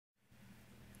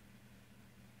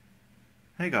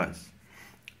Hey guys,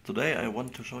 today I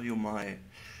want to show you my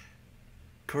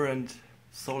current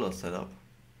solar setup,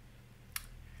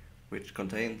 which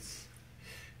contains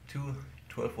two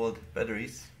 12-volt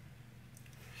batteries,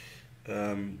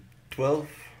 12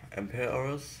 ampere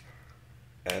hours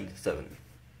and 7.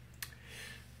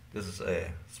 This is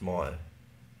a small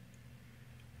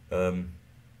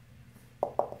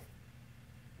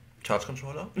charge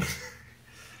controller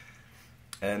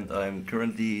and I'm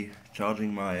currently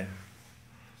charging my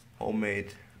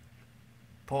homemade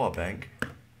power bank,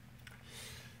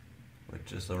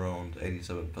 which is around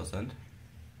 87%,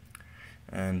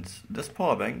 and this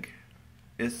power bank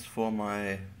is for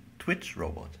my Twitch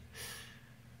robot.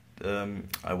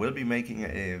 I will be making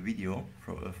a video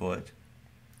for it,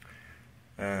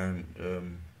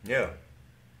 and yeah,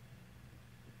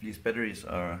 these batteries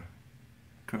are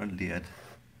currently at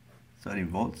 13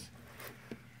 volts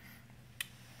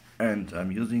and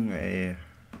I'm using a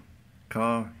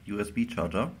car USB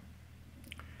charger,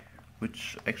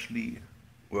 which actually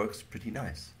works pretty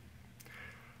nice,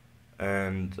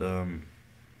 and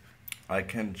I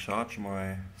can charge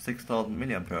my 6000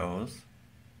 milliampere hours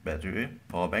battery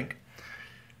power bank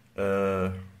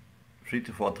 3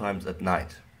 to 4 times at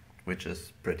night, which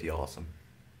is pretty awesome.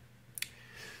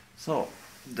 So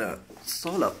the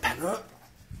solar panel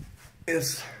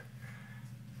is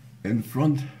in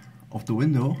front of the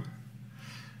window.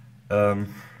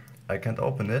 I can't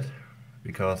open it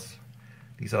because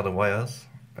these are the wires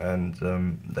and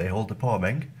they hold the power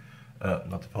bank,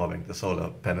 not the power bank, the solar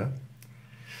panel.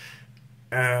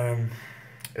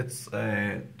 It's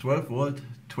a 12 volt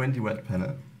 20 watt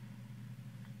panel,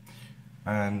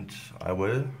 and I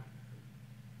will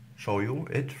show you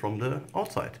it from the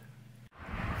outside.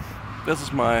 This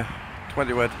is my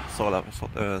 20 watt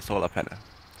solar panel.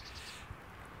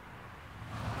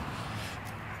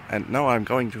 And now I'm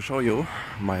going to show you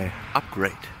my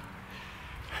upgrade.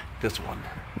 This one.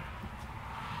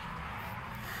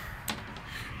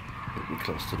 Let me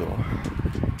close the door.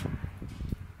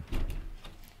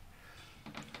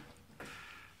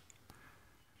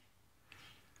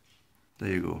 There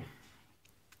you go.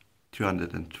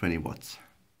 220 watts.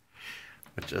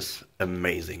 Which is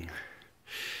amazing.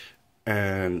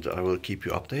 And I will keep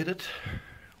you updated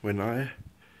when I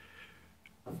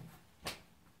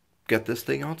get this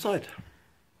thing outside.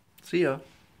 See ya.